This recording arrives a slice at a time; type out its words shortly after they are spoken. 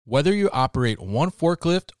Whether you operate one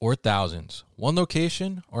forklift or thousands, one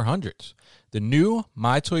location or hundreds, the new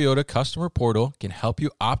My Toyota customer portal can help you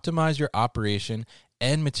optimize your operation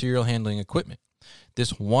and material handling equipment.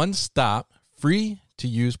 This one-stop,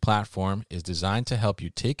 free-to-use platform is designed to help you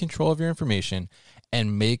take control of your information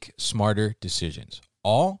and make smarter decisions,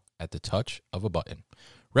 all at the touch of a button.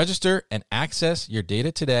 Register and access your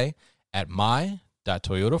data today at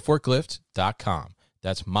my.toyotaforklift.com.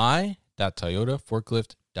 That's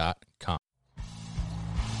my.toyotaforklift.com.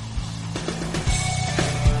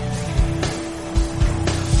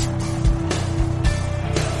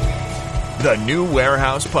 The New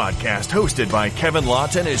Warehouse Podcast, hosted by Kevin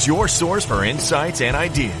Lawton, is your source for insights and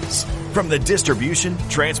ideas from the distribution,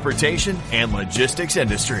 transportation, and logistics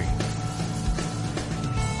industry.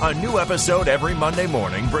 A new episode every Monday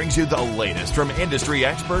morning brings you the latest from industry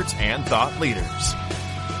experts and thought leaders.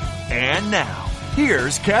 And now,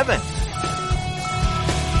 here's Kevin.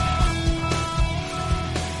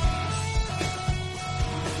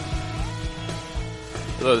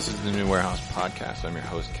 Hello, this is the New Warehouse Podcast. I'm your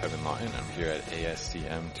host, Kevin Lawton. I'm here at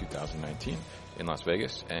ASCM 2019 in Las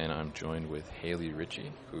Vegas, and I'm joined with Haley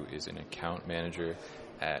Ritchie, who is an account manager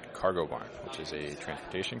at Cargobarn, which is a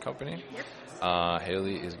transportation company.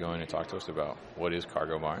 Haley is going to talk to us about what is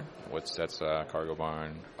Cargobarn, what sets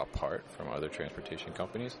Cargobarn apart from other transportation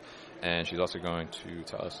companies, and she's also going to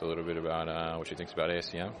tell us a little bit about what she thinks about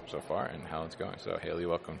ASCM so far and how it's going. So, Haley,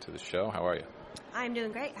 welcome to the show. How are you? I'm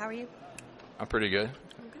doing great. How are you? I'm pretty good.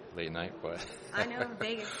 Late night, but I know,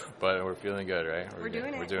 Vegas. But we're feeling good, right? We're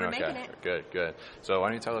doing it. We're doing okay. Making it. Good. So why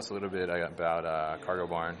don't you tell us a little bit about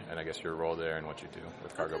Cargobarn and I guess your role there and what you do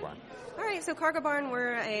with Cargobarn. All right, so Cargobarn,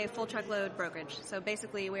 we're a full truckload brokerage. So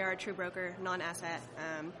basically we are a true broker, non-asset.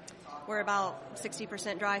 We're about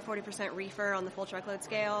 60% dry, 40% reefer on the full truckload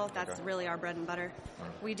scale. That's really our bread and butter.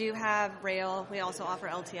 We do have rail. We also offer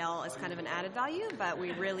LTL as kind of an added value, but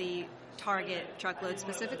we really target truckload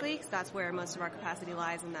specifically because that's where most of our capacity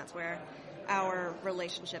lies and that's where our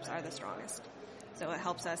relationships are the strongest. So it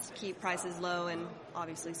helps us keep prices low and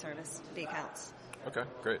obviously service the accounts. Okay,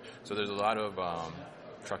 great. So there's a lot of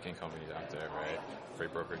trucking companies out there, right?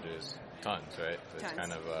 Freight brokerages, tons, right? It's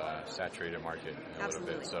kind of a saturated market a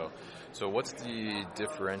Absolutely. little bit. So what's the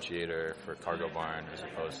differentiator for Cargobarn as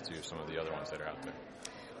opposed to some of the other ones that are out there?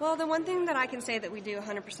 Well, the one thing that I can say that we do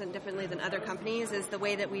 100% differently than other companies is the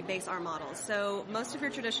way that we base our models. So most of your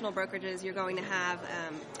traditional brokerages, you're going to have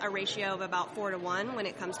a ratio of about 4-to-1 when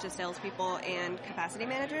it comes to salespeople and capacity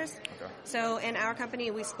managers. Okay. So in our company,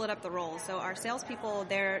 we split up the roles. So our salespeople,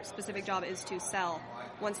 their specific job is to sell.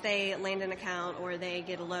 Once they land an account or they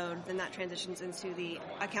get a load, then that transitions into the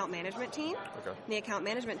account management team. Okay. The account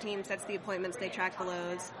management team sets the appointments, they track the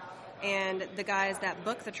loads. And the guys that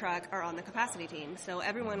book the truck are on the capacity team. So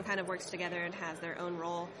everyone kind of works together and has their own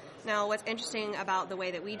role. Now, what's interesting about the way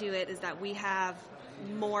that we do it is that we have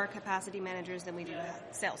more capacity managers than we do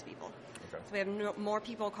salespeople. Okay. So we have more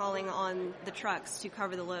people calling on the trucks to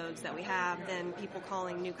cover the loads that we have than people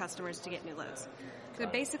calling new customers to get new loads. So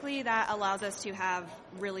basically that allows us to have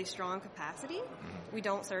really strong capacity. Mm-hmm. We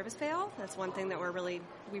don't service fail. That's one thing that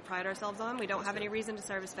we pride ourselves on. We don't have any reason to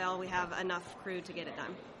service fail. We have enough crew to get it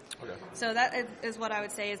done. Okay. So that is what I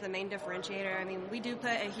would say is the main differentiator. I mean, we do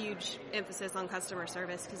put a huge emphasis on customer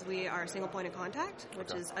service because we are a single point of contact,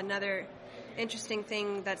 which is another interesting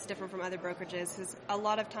thing that's different from other brokerages because a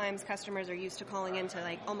lot of times customers are used to calling into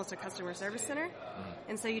like almost a customer service center. Mm-hmm.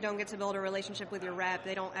 And so you don't get to build a relationship with your rep.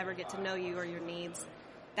 They don't ever get to know you or your needs.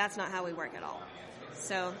 That's not how we work at all.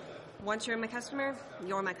 So once you're my customer,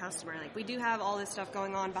 you're my customer. Like we do have all this stuff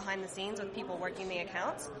going on behind the scenes with people working the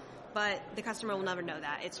accounts. But the customer will never know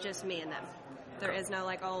that. It's just me and them. There is no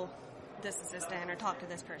like, oh, this assistant or talk to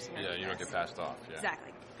this person. Yeah, you don't get passed off. Yeah.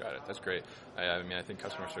 Exactly. Got it. That's great. I mean, I think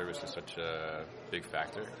customer service is such a big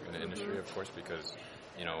factor in the industry, of course, because,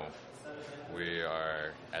 you know, we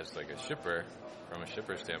are, as like a shipper, from a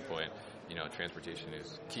shipper standpoint, you know, transportation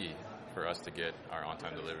is key for us to get our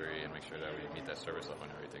on-time delivery and make sure that we meet that service level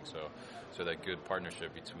and everything. So that good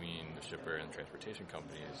partnership between the shipper and the transportation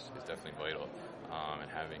company is definitely vital. And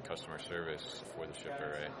having customer service for the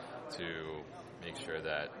shipper, right, to make sure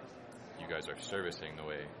that you guys are servicing the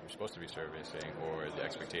way you're supposed to be servicing or the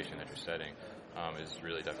expectation that you're setting is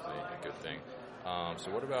really definitely a good thing. So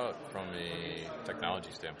what about from a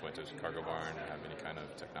technology standpoint? Does Cargobarn have any kind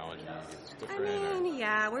of technology that's different? I mean,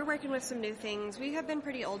 yeah, we're working with some new things. We have been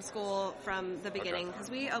pretty old school from the beginning because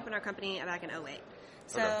we opened our company back in 2008.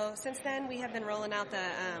 So since then, we have been rolling out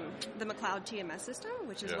the McLeod TMS system,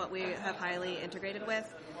 which is what we have highly integrated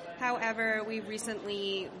with. However, we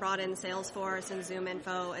recently brought in Salesforce and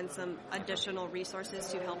ZoomInfo and some additional resources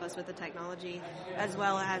to help us with the technology, as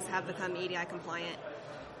well as have become EDI compliant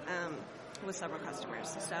with several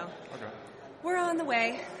customers. So we're on the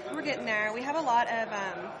way. We're getting there. We have a lot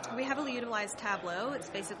of, we heavily utilize Tableau.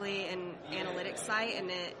 It's basically an analytics site,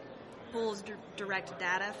 and it pulls direct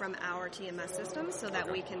data from our TMS systems so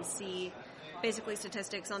that we can see basically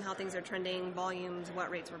statistics on how things are trending, volumes,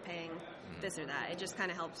 what rates we're paying, this or that. It just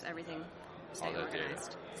kind of helps everything stay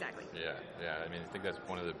organized. Exactly. Yeah. I mean, I think that's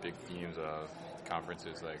one of the big themes of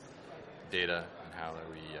conferences, like data and how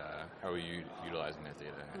are we utilizing that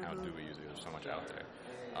data and how do we use it? There's so much out there.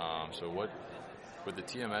 So with the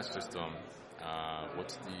TMS system,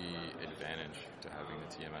 what's the advantage to having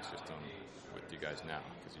the TMS system with you guys now?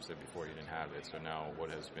 Because you said before you didn't have it. So now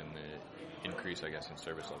what has been the increase, I guess, in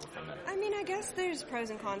service level from that? I mean, I guess there's pros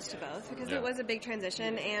and cons to both because it was a big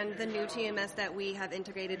transition, and the new TMS that we have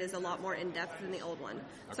integrated is a lot more in-depth than the old one.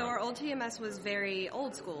 Okay. So our old TMS was very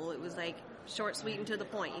old school. It was like short, sweet, and to the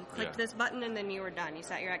point. You clicked this button and then you were done. You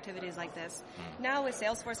set your activities like this. Now with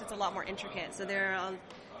Salesforce, it's a lot more intricate. So there are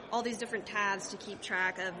all these different tabs to keep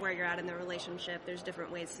track of where you're at in the relationship. There's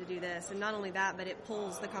different ways to do this. And not only that, but it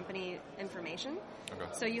pulls the company information. Okay.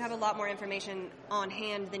 So you have a lot more information on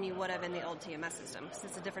hand than you would have in the old TMS system. So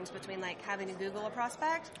it's the difference between like having to Google a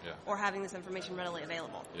prospect or having this information readily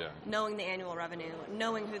available. Yeah. Knowing the annual revenue,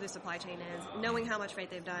 knowing who the supply chain is, knowing how much freight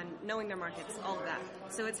they've done, knowing their markets, all of that.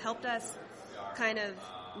 So it's helped us kind of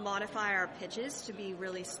modify our pitches to be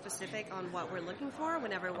really specific on what we're looking for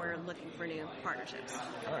whenever we're looking for new partnerships.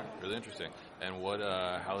 All right, really interesting. And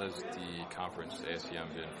how has the conference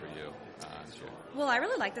ASCM been for you this year? Well, I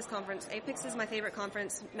really like this conference. APIX is my favorite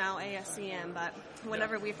conference, now ASCM, but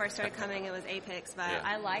whenever we first started coming, it was APIX. But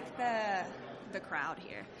I like the crowd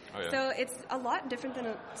here. Oh, yeah. So it's a lot different than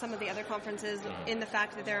some of the other conferences in the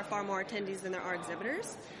fact that there are far more attendees than there are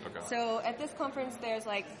exhibitors. Okay. So at this conference, there's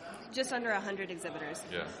like just under 100 exhibitors.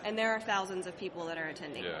 Yeah. And there are thousands of people that are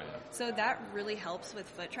attending. Yeah. So that really helps with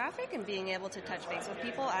foot traffic and being able to touch base with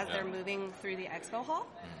people as they're moving through the expo hall.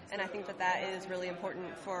 And I think that is really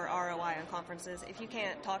important for ROI on conferences. If you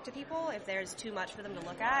can't talk to people, if there's too much for them to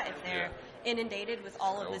look at, if they're inundated with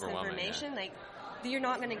all of this information, like you're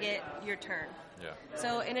not going to get your turn. Yeah.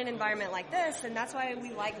 So in an environment like this, and that's why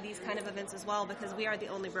we like these kind of events as well, because we are the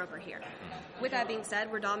only broker here. With that being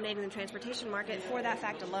said, we're dominating the transportation market for that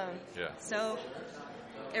fact alone. Yeah. So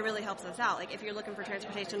it really helps us out. Like if you're looking for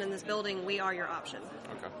transportation in this building, we are your option.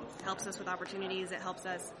 Okay. It helps us with opportunities. It helps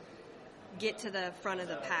us get to the front of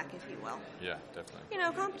the pack, if you will. Yeah, definitely. You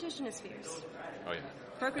know, competition is fierce. Oh, yeah.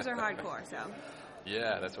 Brokers are hardcore, so.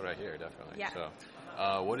 Yeah, that's what I hear, definitely. Yeah. So.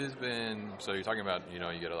 What has been, so you're talking about, you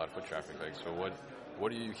get a lot of foot traffic, like, so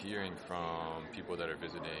what are you hearing from people that are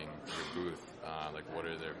visiting your booth? Like, what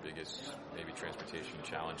are their biggest, maybe, transportation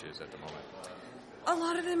challenges at the moment? A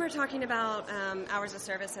lot of them are talking about hours of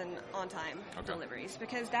service and on-time deliveries,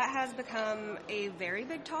 because that has become a very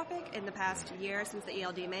big topic in the past year since the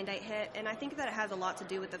ELD mandate hit, and I think that it has a lot to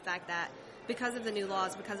do with the fact that because of the new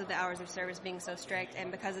laws, because of the hours of service being so strict,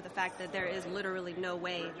 and because of the fact that there is literally no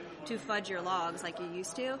way to fudge your logs like you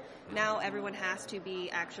used to, now everyone has to be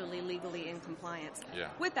actually legally in compliance. Yeah.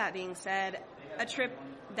 With that being said, a trip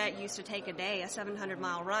that used to take a day, a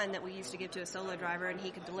 700-mile run that we used to give to a solo driver and he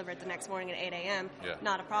could deliver it the next morning at 8 a.m.,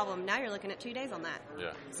 not a problem. Now you're looking at 2 days on that.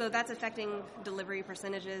 Yeah. So that's affecting delivery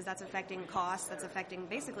percentages, that's affecting costs, that's affecting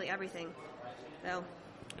basically everything. So,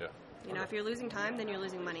 if you're losing time, then you're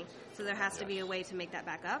losing money. So there has to be a way to make that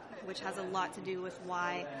back up, which has a lot to do with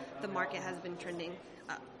why the market has been trending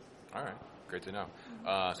up. All right. Great to know.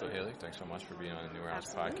 So, Haley, thanks so much for being on the New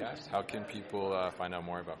Warehouse podcast. How can people find out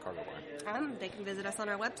more about Cargobarn? They can visit us on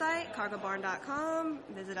our website, cargobarn.com,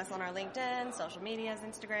 visit us on our LinkedIn, social medias,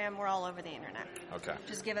 Instagram. We're all over the internet. Okay.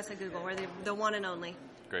 Just give us a Google. We're the one and only.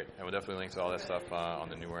 Great. And we'll definitely link to all that stuff on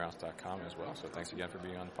the newwarehouse.com as well. So thanks again for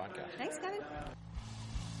being on the podcast. Thanks, Kevin.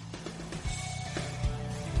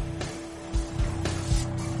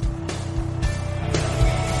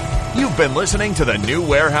 You've been listening to the New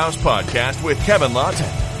Warehouse Podcast with Kevin Lawton.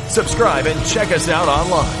 Subscribe and check us out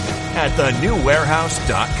online at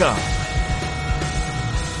thenewwarehouse.com.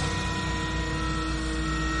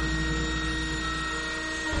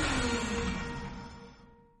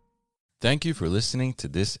 Thank you for listening to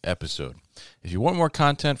this episode. If you want more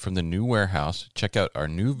content from the New Warehouse, check out our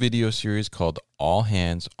new video series called All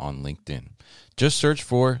Hands on LinkedIn. Just search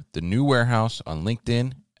for the New Warehouse on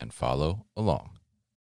LinkedIn and follow along.